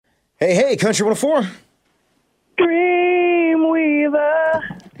Hey, Country 104.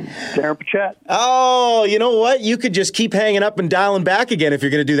 Dreamweaver. Darren Pritchett. Oh, you know what? You could just keep hanging up and dialing back again if you're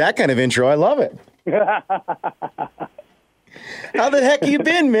going to do that kind of intro. I love it. How the heck have you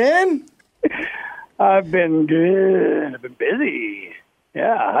been, man? I've been good. I've been busy.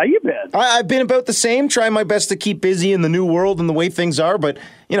 Yeah, how you been? I've been about the same, trying my best to keep busy in the new world and the way things are, but,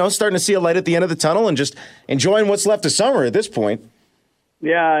 starting to see a light at the end of the tunnel and just enjoying what's left of summer at this point.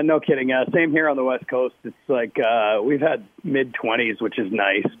 Yeah, no kidding. Same here on the West Coast. It's like we've had mid-20s, which is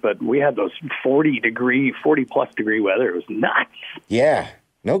nice, but we had those 40-plus degree weather. It was nuts. Yeah,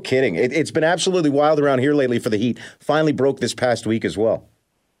 no kidding. It's been absolutely wild around here lately for the heat. Finally broke this past week as well.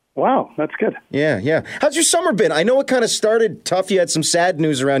 Wow, that's good. Yeah. How's your summer been? I know it kind of started tough. You had some sad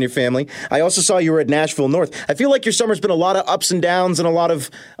news around your family. I also saw you were at Nashville North. I feel like your summer's been a lot of ups and downs and a lot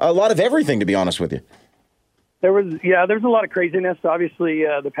of everything, to be honest with you. There's a lot of craziness. Obviously,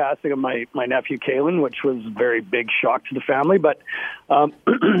 the passing of my nephew Kalen, which was a very big shock to the family, but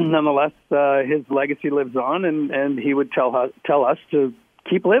nonetheless, his legacy lives on, and he would tell us to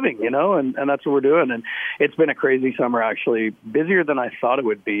keep living, and that's what we're doing. And it's been a crazy summer, actually, busier than I thought it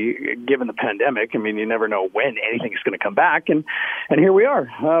would be, given the pandemic. I mean, you never know when anything's going to come back, and here we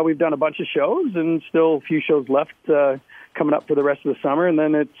are. We've done a bunch of shows, and still a few shows left coming up for the rest of the summer, and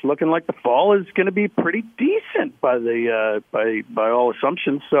then it's looking like the fall is going to be pretty decent by all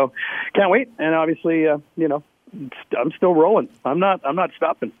assumptions. So can't wait. And obviously, I'm still rolling. I'm not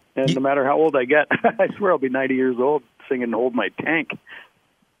stopping. And no matter how old I get, I swear I'll be 90 years old singing "Hold My Tank."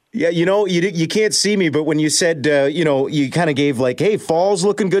 Yeah, you can't see me, but when you said, you kind of gave like, hey, fall's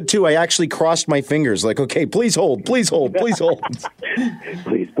looking good too, I actually crossed my fingers like, okay, please hold. please hold. please.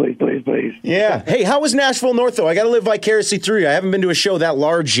 Yeah. Hey, how was Nashville North, though? I got to live vicariously through you. I haven't been to a show that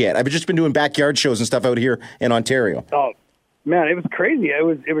large yet. I've just been doing backyard shows and stuff out here in Ontario. Oh, man, it was crazy. It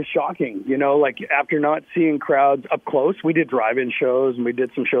was shocking. Like after not seeing crowds up close, we did drive-in shows and we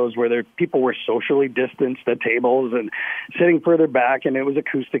did some shows where people were socially distanced at tables and sitting further back, and it was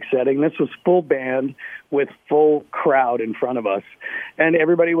acoustic setting. This was full band with full crowd in front of us, and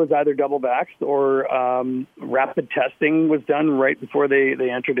everybody was either double vaxxed or rapid testing was done right before they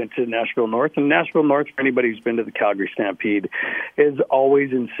entered into Nashville North. And Nashville North, for anybody who's been to the Calgary Stampede, is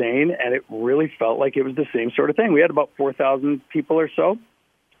always insane, and it really felt like it was the same sort of thing. We had about 4,000 people or so,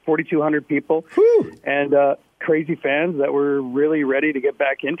 4,200 people. Whew. And crazy fans that were really ready to get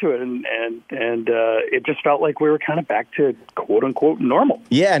back into it, and it just felt like we were kind of back to quote unquote normal.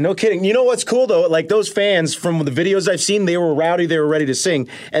 Yeah, no kidding. You know what's cool though? Like those fans from the videos I've seen, they were rowdy, they were ready to sing,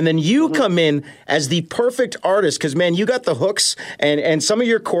 and then you come in as the perfect artist because man, you got the hooks and some of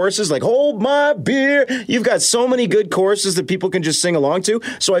your choruses like "Hold My Beer." You've got so many good choruses that people can just sing along to.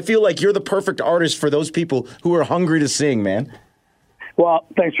 So I feel like you're the perfect artist for those people who are hungry to sing, man. Well,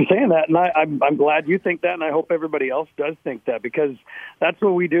 thanks for saying that, and I'm glad you think that, and I hope everybody else does think that, because that's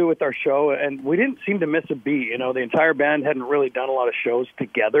what we do with our show, and we didn't seem to miss a beat. The entire band hadn't really done a lot of shows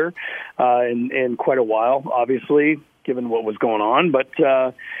together in quite a while, obviously, given what was going on, but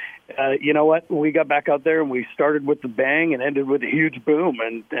you know what? We got back out there, and we started with the bang and ended with a huge boom,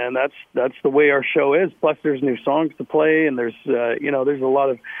 and that's the way our show is. Plus, there's new songs to play, and there's a lot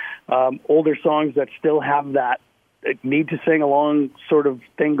of older songs that still have that need to sing along sort of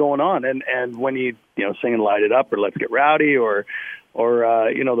thing going on, and when you sing and Light It Up or Let's Get Rowdy or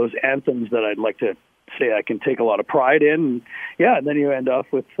those anthems that I'd like to say I can take a lot of pride in, and then you end up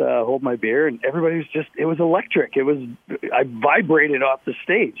with Hold My Beer, and everybody was just, it was electric. I vibrated off the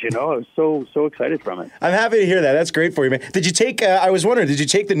stage, I was so excited from it. I'm happy to hear that. That's great for you, man. Did you take I was wondering, did you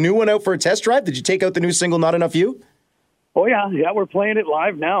take the new one out for a test drive? Did you take out the new single Not Enough You? Oh, yeah, we're playing it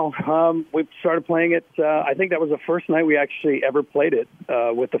live now. We've started playing it. I think that was the first night we actually ever played it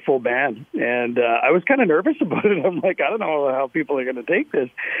with the full band. And I was kind of nervous about it. I'm like, I don't know how people are going to take this.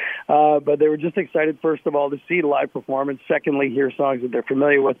 But they were just excited, first of all, to see the live performance. Secondly, hear songs that they're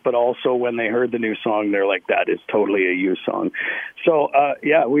familiar with. But also when they heard the new song, they're like, that is totally a you song. So,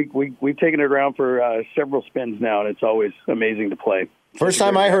 we've taken it around for several spins now, and it's always amazing to play. First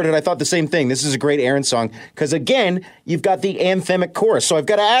time I heard it, I thought the same thing. This is a great Aaron song because, again, you've got the anthemic chorus. So I've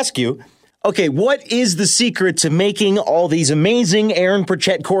got to ask you, okay, what is the secret to making all these amazing Aaron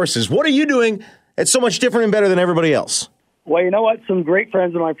Pritchett choruses? What are you doing that's so much different and better than everybody else? Well, you know what? Some great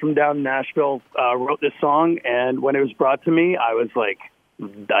friends of mine from down in Nashville wrote this song, and when it was brought to me, I was like,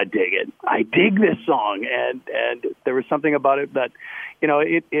 I dig it. I dig this song, and there was something about it that,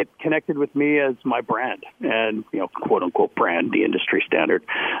 it connected with me as my brand, and quote unquote brand, the industry standard.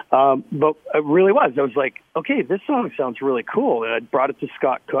 But it really was. I was like, okay, this song sounds really cool, and I brought it to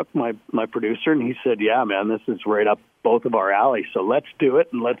Scott Cook, my producer, and he said, yeah, man, this is right up both of our alleys. So let's do it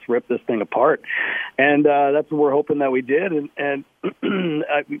and let's rip this thing apart. And that's what we're hoping that we did. And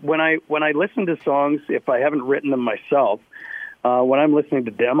when I listen to songs, if I haven't written them myself, when I'm listening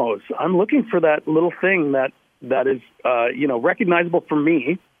to demos, I'm looking for that little thing that is recognizable for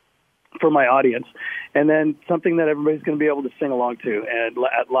me, for my audience, and then something that everybody's going to be able to sing along to, and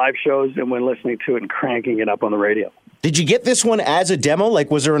at live shows and when listening to it and cranking it up on the radio. Did you get this one as a demo?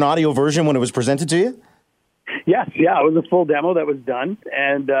 Like, was there an audio version when it was presented to you? Yes, yeah, it was a full demo that was done,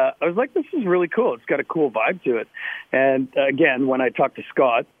 and I was like, this is really cool. It's got a cool vibe to it. And again, when I talked to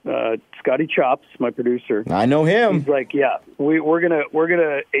Scott, Scotty Chops, my producer, I know him. He's like, yeah, we're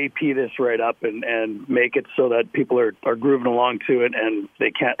gonna AP this right up and make it so that people are grooving along to it, and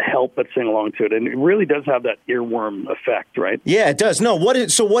they can't help but sing along to it. And it really does have that earworm effect, right? Yeah, it does. No, what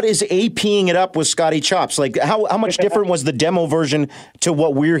is APing it up with Scotty Chops? Like, how much different was the demo version to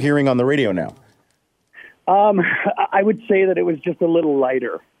what we're hearing on the radio now? I would say that it was just a little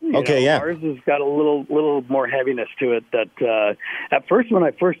lighter. Okay, yeah. Ours has got a little more heaviness to it. That at first, when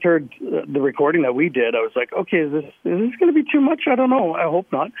I first heard the recording that we did, I was like, okay, is this going to be too much? I don't know. I hope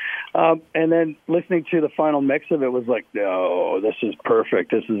not. And then listening to the final mix of it was like, no, this is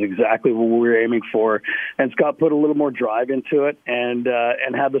perfect. This is exactly what we were aiming for. And Scott put a little more drive into it and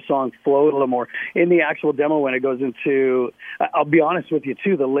had the song flow a little more. In the actual demo, when it goes into, I'll be honest with you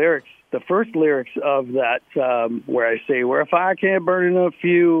too, the lyrics. The first lyrics of that, where I say, where a fire can't burn enough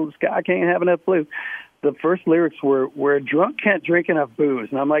fuel, sky can't have enough blue, the first lyrics were, where a drunk can't drink enough booze.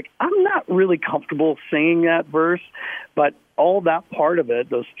 And I'm like, I'm not really comfortable singing that verse, but all that part of it,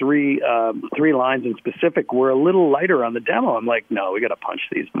 those three lines in specific, were a little lighter on the demo. I'm like, no, we got to punch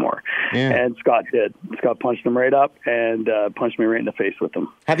these more. Yeah. And Scott did. Scott punched them right up and punched me right in the face with them.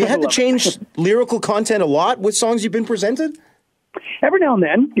 Have you had to change lyrical content a lot with songs you've been presented? Every now and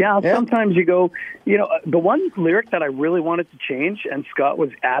then, yeah. Sometimes you go, the one lyric that I really wanted to change, and Scott was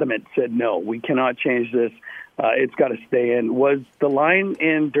adamant, said, no, we cannot change this. It's got to stay in, was the line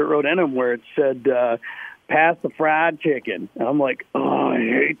in Dirt Road Enum where it said, pass the fried chicken. And I'm like, oh, I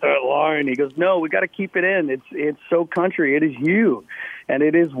hate that line. He goes, no, we got to keep it in. It's so country. It is you. And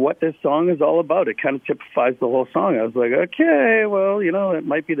it is what this song is all about. It kind of typifies the whole song. I was like, okay, well, it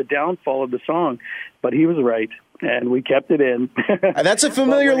might be the downfall of the song. But he was right. And we kept it in. That's a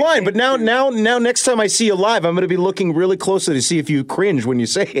familiar line, but now, next time I see you live, I'm going to be looking really closely to see if you cringe when you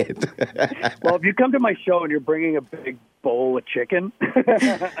say it. Well, if you come to my show and you're bringing a big bowl of chicken,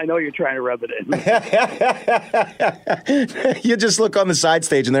 I know you're trying to rub it in. You just look on the side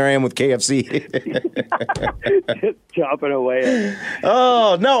stage, and there I am with KFC. Just chopping away.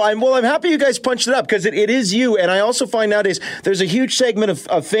 Oh, no, I'm happy you guys punched it up, because it is you, and I also find nowadays there's a huge segment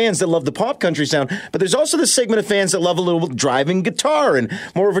of fans that love the pop country sound, but there's also this segment of fans that love a little driving guitar and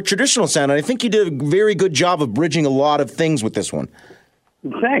more of a traditional sound, and I think you did a very good job of bridging a lot of things with this one.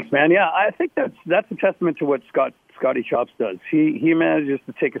 Thanks, man. Yeah, I think that's a testament to what Scotty Chops does. He manages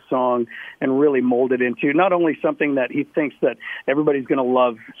to take a song and really mold it into not only something that he thinks that everybody's going to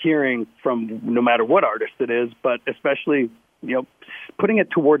love hearing from no matter what artist it is, but especially, putting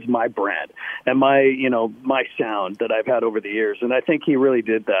it towards my brand and my sound that I've had over the years. And I think he really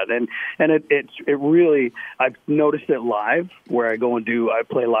did that. And it really, I've noticed it live where I go and I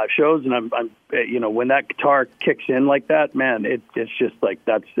play live shows, and I'm when that guitar kicks in like that, man, it's just like,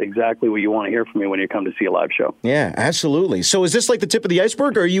 that's exactly what you want to hear from me when you come to see a live show. Yeah, absolutely. So is this like the tip of the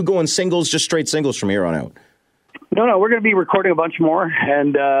iceberg, or are you going singles, just straight singles from here on out? No, we're going to be recording a bunch more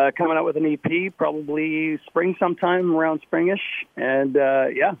and coming out with an EP probably spring sometime, around springish. And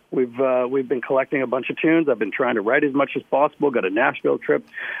we've been collecting a bunch of tunes. I've been trying to write as much as possible. Got a Nashville trip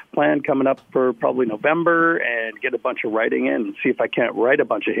planned coming up for probably November, and get a bunch of writing in and see if I can't write a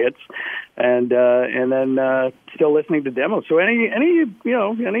bunch of hits. And then still listening to demos. So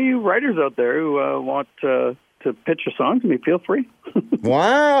any writers out there who want to pitch a song to me, feel free.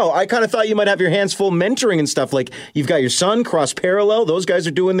 Wow. I kind of thought you might have your hands full mentoring and stuff. Like, you've got your son, Cross Parallel. Those guys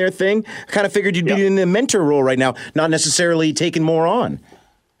are doing their thing. I kind of figured you'd be in the mentor role right now, not necessarily taking more on.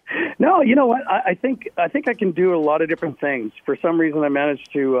 No, you know what? I think I can do a lot of different things. For some reason, I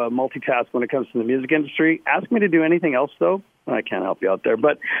managed to multitask when it comes to the music industry. Ask me to do anything else, though, I can't help you out there.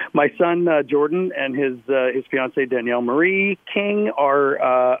 But my son, Jordan, and his fiancée, Danielle Marie King, are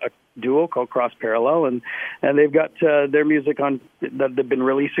a duo called Cross Parallel, and they've got their music on that they've been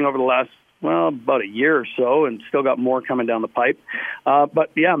releasing over the last, about a year or so, and still got more coming down the pipe.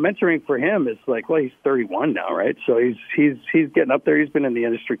 But yeah, mentoring for him is like, he's 31 now, right? So he's getting up there. He's been in the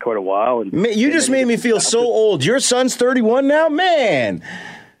industry quite a while. And you just made me feel so old. Your son's 31 now, man.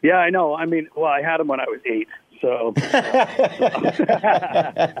 Yeah, I know. I mean, I had him when I was 8. So, well,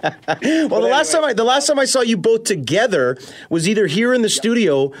 the last time I saw you both together was either here in the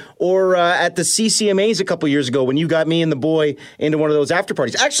studio or at the CCMAs a couple years ago when you got me and the boy into one of those after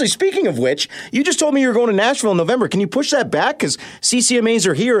parties. Actually, speaking of which, you just told me you were going to Nashville in November. Can you push that back? Because CCMAs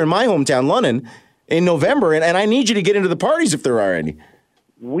are here in my hometown, London, in November, and I need you to get into the parties if there are any.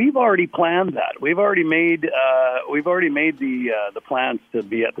 We've already planned that. We've already made the plans to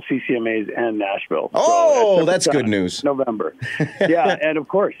be at the CCMAs and Nashville. Oh, so that's good news. November. Yeah, and of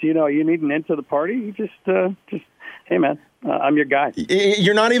course, you need an into the party. You just hey man, I'm your guy.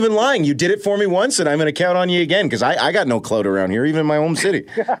 You're not even lying. You did it for me once, and I'm going to count on you again because I got no clout around here, even in my home city.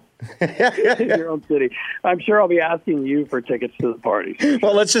 Your own city. I'm sure I'll be asking you for tickets to the party.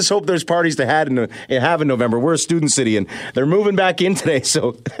 Well, let's just hope there's parties to have in November. We're a student city, and they're moving back in today.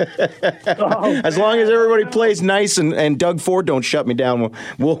 So as long as everybody plays nice and Doug Ford don't shut me down,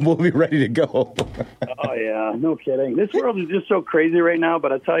 we'll be ready to go. Oh, yeah. No kidding. This world is just so crazy right now,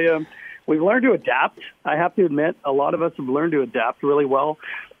 but I tell you, we've learned to adapt. I have to admit, a lot of us have learned to adapt really well.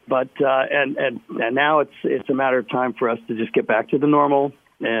 But and now it's a matter of time for us to just get back to the normal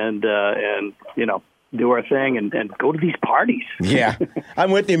and do our thing and go to these parties. Yeah, I'm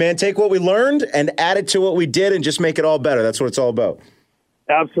with you, man. Take what we learned and add it to what we did and just make it all better. That's what it's all about.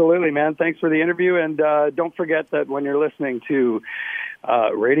 Absolutely, man. Thanks for the interview. And don't forget that when you're listening to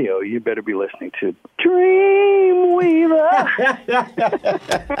radio, you better be listening to Dreamweaver.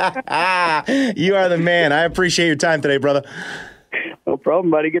 You are the man. I appreciate your time today, brother. No problem,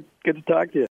 buddy. Good to talk to you.